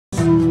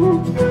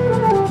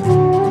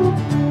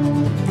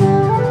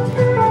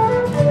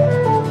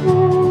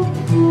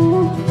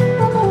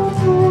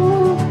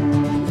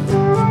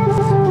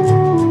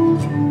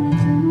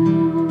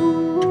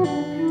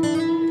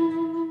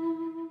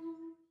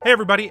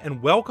everybody,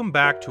 and welcome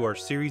back to our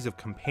series of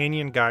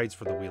companion guides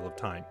for the Wheel of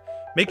Time.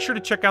 Make sure to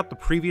check out the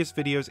previous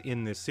videos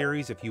in this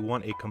series if you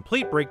want a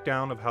complete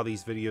breakdown of how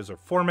these videos are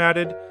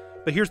formatted,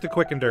 but here's the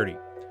quick and dirty.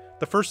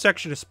 The first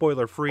section is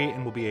spoiler-free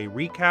and will be a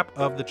recap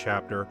of the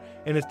chapter,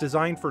 and is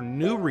designed for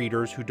new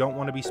readers who don't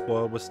want to be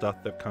spoiled with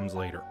stuff that comes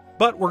later.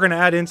 But we're going to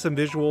add in some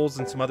visuals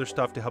and some other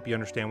stuff to help you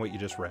understand what you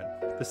just read.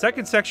 The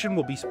second section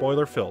will be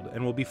spoiler-filled,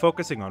 and we'll be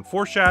focusing on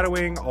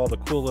foreshadowing, all the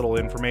cool little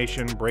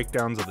information,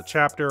 breakdowns of the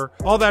chapter.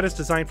 All that is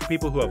designed for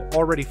people who have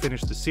already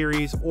finished the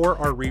series or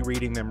are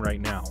rereading them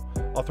right now.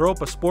 I'll throw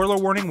up a spoiler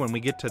warning when we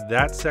get to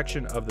that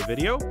section of the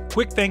video.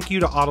 Quick thank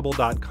you to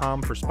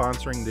audible.com for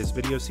sponsoring this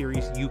video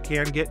series. You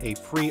can get a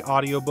free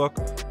audiobook.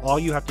 All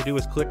you have to do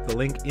is click the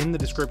link in the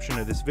description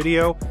of this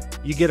video.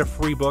 You get a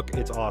free book.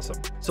 It's awesome.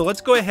 So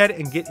let's go ahead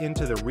and get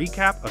into the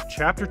recap of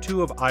Chapter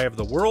 2 of Eye of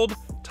the World,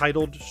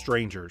 titled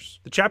Strangers.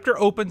 The chapter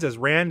opens as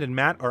Rand and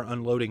Mat are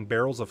unloading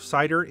barrels of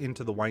cider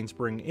into the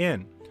Winespring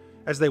Inn.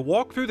 As they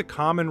walk through the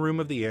common room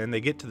of the inn,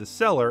 they get to the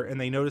cellar and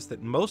they notice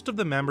that most of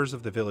the members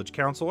of the village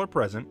council are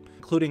present,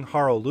 including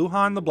Harl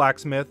Luhan the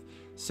blacksmith,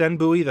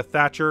 Senbui the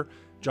thatcher,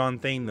 John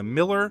Thane the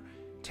miller,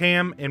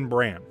 Tam, and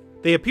Bran.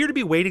 They appear to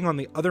be waiting on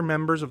the other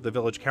members of the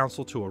village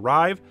council to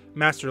arrive.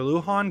 Master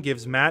Luhan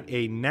gives Mat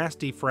a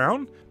nasty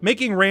frown,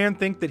 making Rand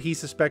think that he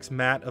suspects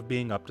Mat of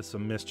being up to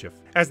some mischief.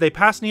 As they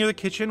pass near the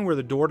kitchen where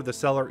the door to the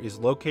cellar is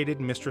located,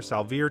 Mistress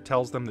Alvir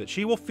tells them that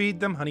she will feed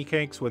them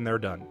honeycakes when they're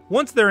done.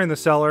 Once they're in the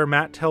cellar,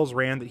 Mat tells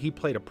Rand that he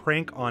played a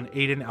prank on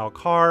Aiden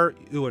Alcar,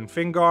 Ewan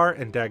Fingar,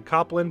 and Dag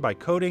Coplin by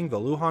coating the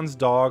Luhan's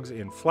dogs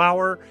in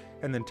flour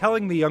and then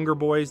telling the younger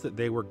boys that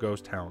they were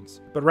ghost hounds.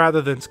 But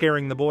rather than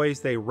scaring the boys,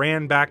 they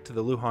ran back to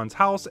the Luhan's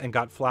house and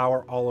got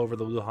flour all over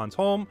the Luhan's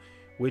home,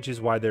 which is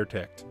why they're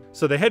ticked.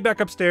 So they head back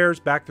upstairs,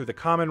 back through the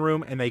common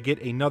room, and they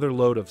get another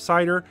load of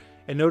cider,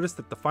 and notice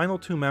that the final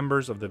two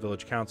members of the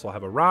village council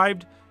have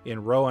arrived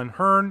in Rowan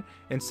Hearn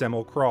and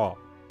Semel Craw.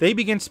 They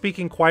begin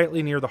speaking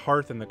quietly near the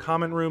hearth in the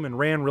common room, and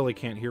Rand really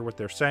can't hear what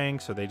they're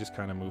saying, so they just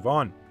kind of move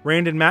on.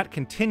 Rand and Mat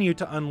continue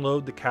to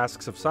unload the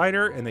casks of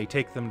cider, and they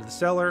take them to the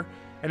cellar,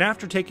 and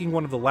after taking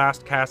one of the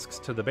last casks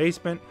to the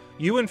basement,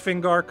 Ewan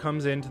Fingar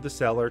comes into the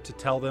cellar to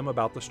tell them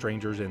about the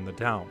strangers in the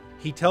town.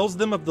 He tells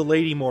them of the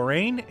Lady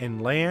Moraine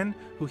and Lan,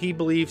 who he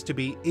believes to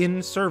be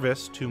in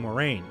service to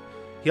Moraine.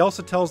 He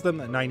also tells them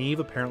that Nynaeve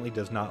apparently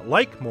does not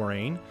like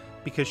Moraine,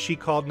 because she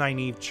called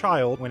Nynaeve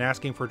child when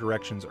asking for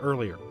directions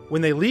earlier.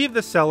 When they leave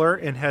the cellar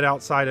and head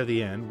outside of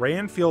the inn,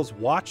 Rand feels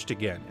watched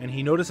again, and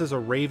he notices a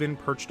raven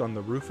perched on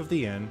the roof of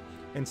the inn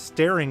and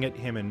staring at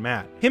him and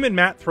Mat. Him and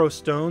Mat throw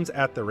stones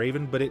at the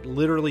raven, but it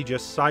literally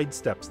just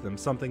sidesteps them,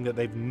 something that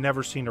they've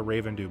never seen a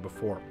raven do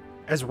before.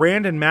 As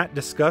Rand and Mat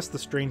discuss the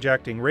strange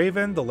acting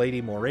raven, the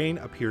Lady Moraine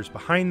appears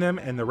behind them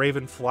and the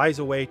raven flies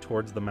away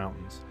towards the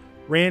mountains.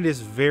 Rand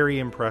is very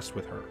impressed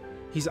with her.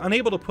 He's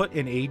unable to put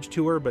an age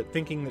to her, but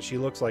thinking that she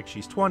looks like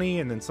she's 20,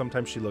 and then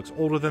sometimes she looks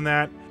older than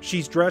that.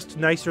 She's dressed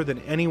nicer than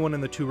anyone in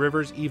the Two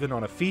Rivers, even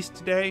on a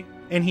feast day,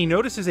 and he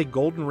notices a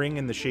golden ring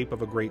in the shape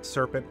of a great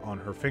serpent on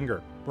her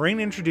finger. Moraine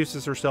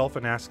introduces herself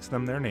and asks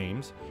them their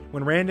names.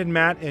 When Rand and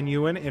Mat and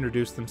Ewan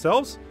introduce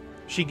themselves,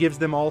 she gives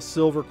them all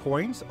silver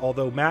coins,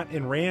 although Mat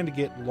and Rand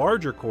get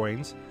larger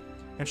coins,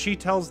 and she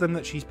tells them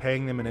that she's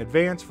paying them in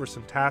advance for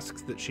some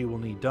tasks that she will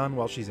need done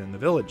while she's in the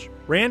village.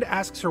 Rand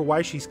asks her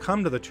why she's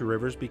come to the Two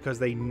Rivers because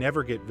they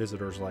never get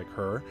visitors like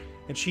her,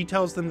 and she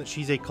tells them that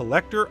she's a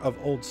collector of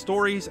old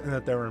stories and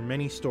that there are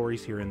many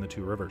stories here in the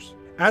Two Rivers.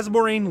 As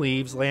Moraine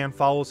leaves, Lan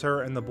follows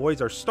her, and the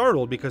boys are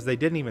startled because they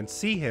didn't even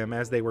see him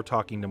as they were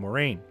talking to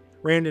Moraine.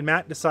 Rand and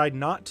Mat decide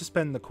not to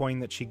spend the coin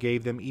that she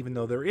gave them, even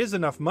though there is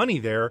enough money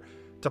there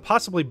to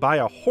possibly buy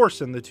a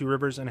horse in the Two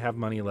Rivers and have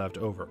money left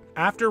over.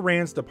 After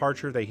Rand's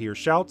departure, they hear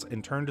shouts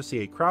and turn to see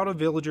a crowd of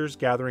villagers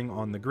gathering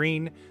on the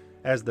green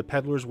as the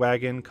peddler's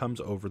wagon comes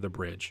over the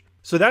bridge.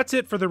 So that's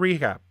it for the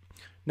recap.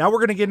 Now we're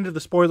going to get into the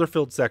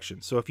spoiler-filled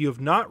section. So if you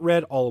have not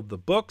read all of the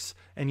books,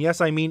 and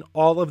yes, I mean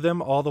all of them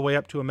all the way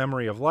up to A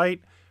Memory of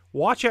Light,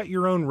 watch at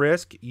your own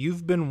risk.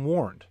 You've been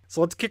warned.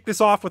 So let's kick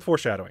this off with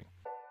foreshadowing.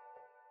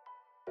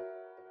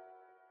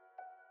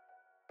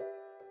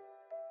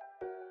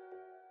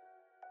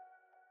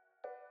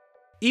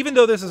 Even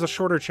though this is a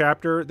shorter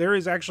chapter, there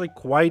is actually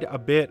quite a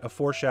bit of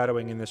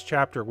foreshadowing in this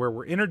chapter where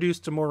we're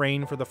introduced to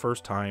Moraine for the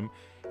first time,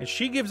 and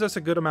she gives us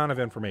a good amount of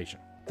information.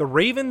 The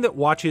raven that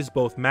watches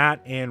both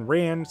Mat and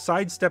Rand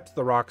sidesteps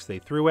the rocks they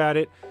threw at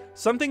it,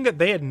 something that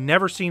they had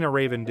never seen a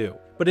raven do,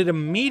 but it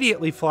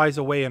immediately flies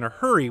away in a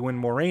hurry when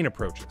Moraine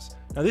approaches.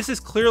 Now this is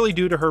clearly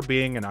due to her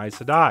being an Aes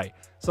Sedai,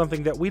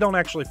 something that we don't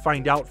actually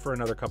find out for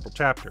another couple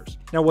chapters.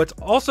 Now what's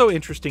also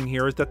interesting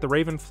here is that the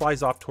raven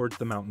flies off towards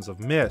the Mountains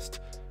of Mist.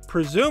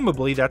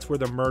 Presumably that's where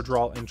the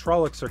Myrddraal and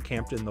Trollocs are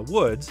camped in the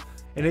woods,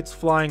 and it's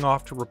flying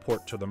off to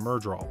report to the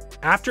Myrddraal.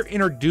 After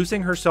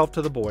introducing herself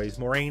to the boys,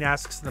 Moraine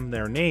asks them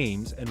their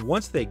names, and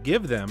once they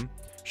give them,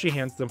 she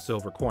hands them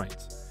silver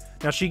coins.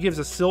 Now she gives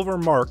a silver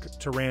mark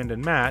to Rand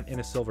and Mat and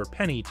a silver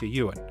penny to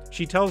Ewan.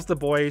 She tells the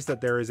boys that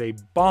there is a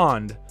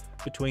bond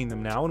between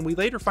them now, and we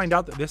later find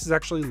out that this is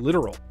actually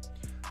literal.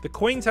 The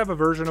coins have a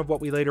version of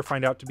what we later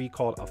find out to be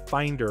called a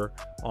finder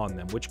on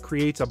them, which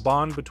creates a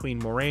bond between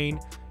Moraine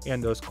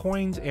and those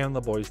coins and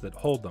the boys that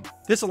hold them.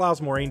 This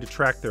allows Moraine to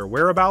track their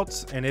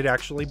whereabouts, and it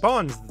actually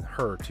bonds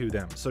her to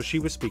them, so she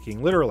was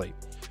speaking literally.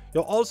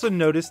 You'll also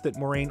notice that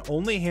Moraine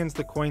only hands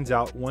the coins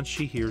out once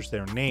she hears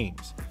their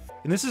names.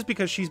 And this is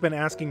because she's been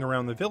asking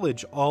around the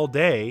village all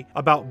day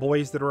about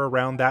boys that are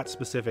around that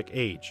specific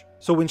age.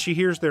 So when she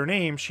hears their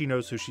name, she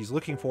knows who she's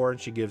looking for and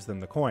she gives them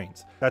the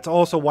coins. That's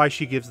also why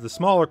she gives the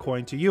smaller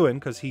coin to Ewan,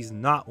 because he's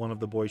not one of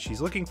the boys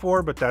she's looking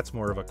for, but that's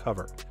more of a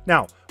cover.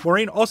 Now,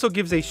 Moraine also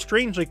gives a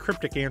strangely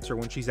cryptic answer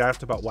when she's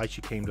asked about why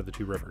she came to the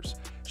Two Rivers.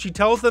 She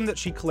tells them that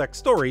she collects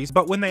stories,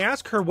 but when they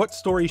ask her what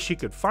stories she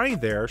could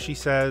find there, she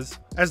says,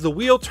 "As the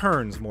wheel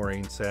turns,"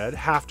 Moraine said,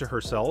 half to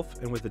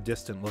herself and with a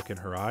distant look in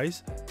her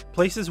eyes,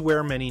 "places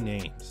wear many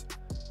names.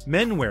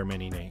 Men wear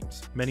many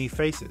names, many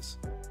faces.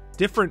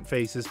 Different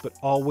faces, but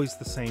always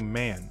the same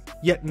man.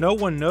 Yet no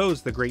one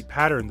knows the great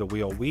pattern the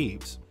wheel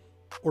weaves,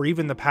 or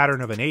even the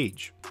pattern of an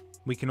age.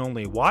 We can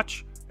only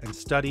watch and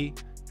study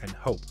and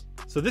hope."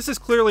 So this is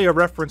clearly a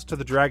reference to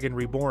the Dragon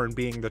Reborn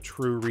being the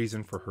true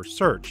reason for her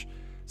search,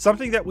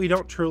 something that we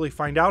don't truly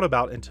find out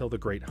about until the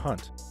Great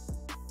Hunt.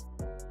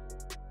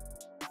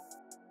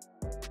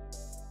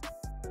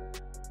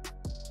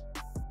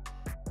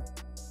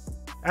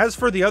 As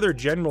for the other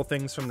general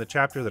things from the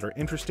chapter that are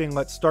interesting,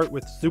 let's start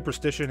with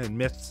superstition and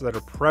myths that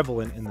are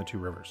prevalent in the Two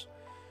Rivers.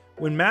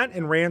 When Mat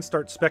and Rand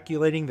start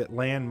speculating that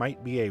Lan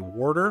might be a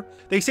warder,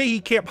 they say he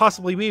can't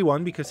possibly be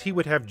one because he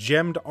would have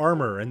gemmed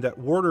armor and that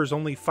warders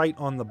only fight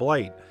on the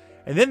blade.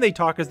 And then they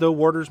talk as though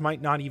warders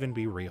might not even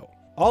be real.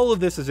 All of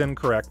this is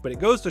incorrect, but it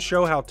goes to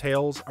show how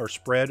tales are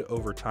spread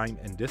over time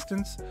and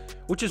distance,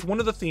 which is one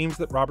of the themes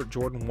that Robert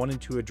Jordan wanted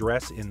to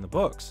address in the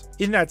books.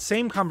 In that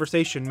same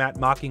conversation, Mat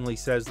mockingly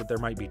says that there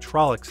might be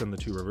Trollocs in the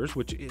Two Rivers,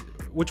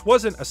 which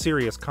wasn't a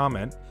serious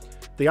comment.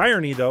 The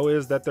irony, though,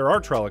 is that there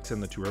are Trollocs in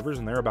the Two Rivers,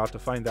 and they're about to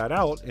find that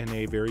out in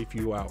a very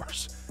few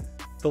hours.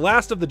 The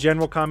last of the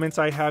general comments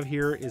I have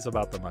here is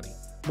about the money.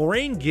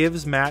 Moraine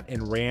gives Mat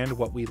and Rand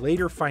what we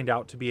later find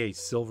out to be a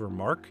silver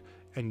mark,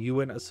 and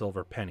Ewan a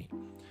silver penny.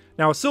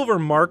 Now, a silver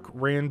mark,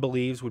 Rand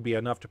believes, would be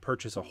enough to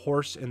purchase a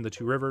horse in the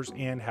Two Rivers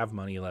and have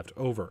money left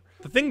over.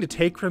 The thing to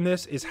take from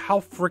this is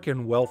how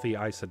frickin' wealthy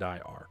Aes Sedai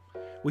are.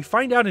 We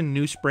find out in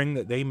New Spring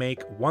that they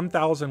make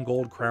 1,000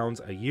 gold crowns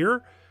a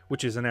year,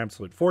 which is an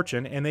absolute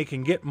fortune, and they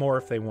can get more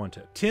if they want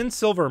it. 10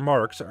 silver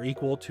marks are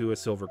equal to a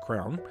silver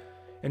crown,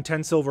 and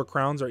 10 silver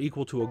crowns are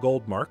equal to a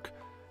gold mark,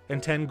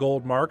 and 10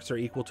 gold marks are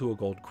equal to a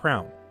gold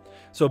crown.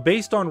 So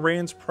based on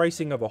Rand's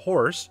pricing of a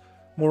horse,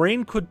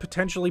 Moraine could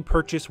potentially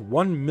purchase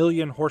 1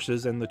 million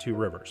horses in the Two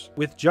Rivers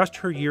with just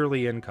her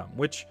yearly income,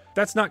 which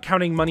that's not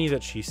counting money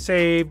that she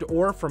saved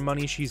or from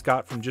money she's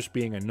got from just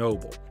being a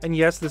noble. And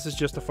yes, this is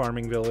just a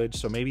farming village,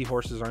 so maybe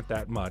horses aren't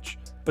that much,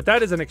 but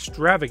that is an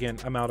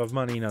extravagant amount of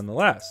money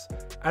nonetheless.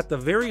 At the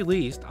very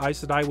least,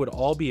 Aes Sedai would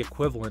all be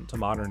equivalent to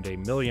modern day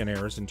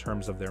millionaires in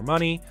terms of their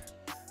money,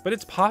 but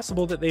it's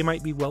possible that they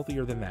might be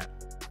wealthier than that.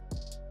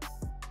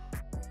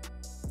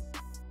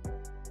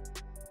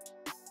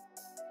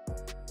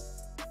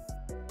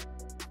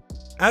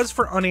 As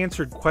for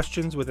unanswered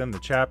questions within the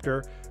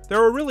chapter,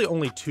 there are really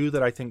only two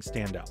that I think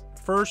stand out.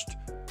 First,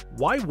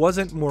 why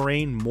wasn't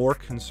Moraine more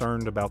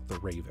concerned about the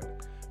Raven?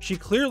 She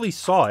clearly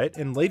saw it,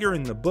 and later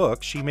in the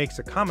book, she makes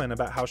a comment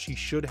about how she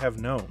should have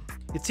known.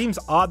 It seems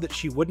odd that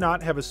she would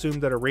not have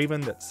assumed that a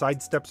Raven that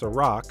sidesteps a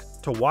rock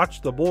to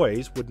watch the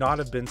boys would not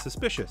have been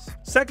suspicious.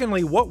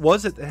 Secondly, what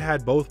was it that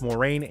had both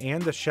Moraine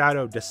and the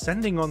Shadow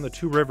descending on the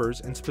Two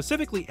Rivers, and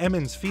specifically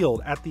Emond's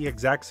Field, at the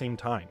exact same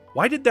time?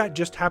 Why did that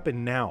just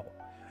happen now?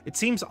 It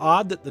seems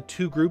odd that the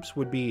two groups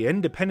would be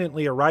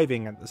independently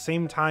arriving at the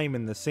same time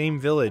in the same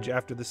village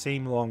after the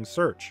same long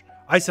search.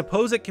 I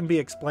suppose it can be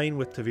explained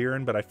with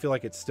ta'veren, but I feel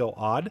like it's still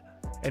odd,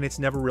 and it's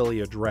never really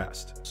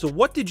addressed. So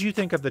what did you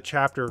think of the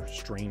chapter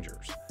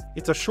Strangers?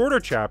 It's a shorter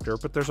chapter,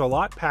 but there's a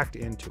lot packed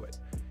into it.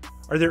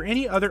 Are there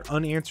any other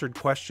unanswered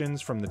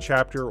questions from the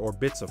chapter or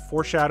bits of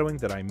foreshadowing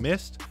that I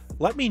missed?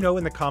 Let me know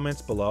in the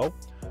comments below.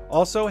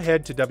 Also,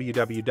 head to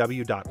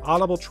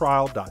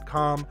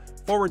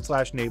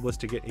www.audibletrial.com/Nae'Blis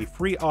to get a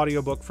free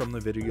audiobook from the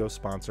video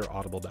sponsor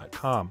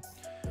audible.com.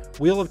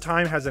 Wheel of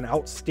Time has an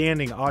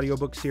outstanding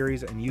audiobook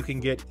series, and you can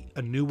get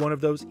a new one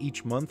of those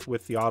each month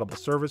with the Audible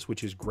service,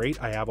 which is great.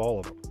 I have all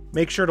of them.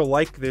 Make sure to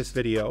like this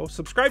video,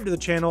 subscribe to the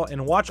channel,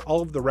 and watch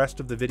all of the rest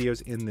of the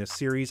videos in this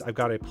series. I've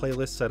got a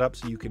playlist set up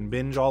so you can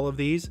binge all of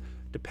these.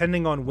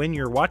 Depending on when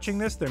you're watching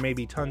this, there may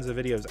be tons of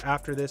videos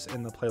after this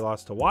in the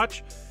playlist to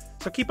watch,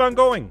 so keep on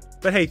going.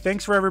 But hey,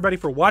 thanks for everybody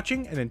for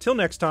watching, and until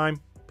next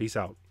time, peace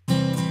out.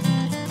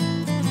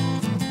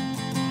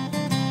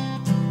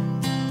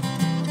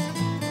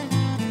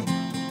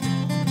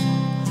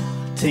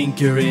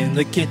 Tinker in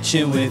the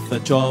kitchen with a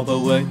job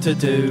of work to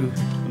do.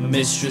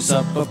 Mistress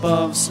up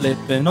above,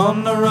 slipping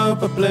on a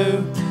rope of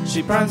blue.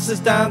 She prances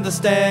down the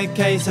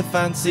staircase, a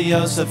fancy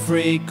oh so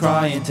free,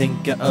 crying,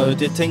 Tinker, oh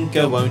dear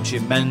Tinker, won't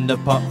you mend a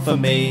pot for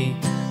me?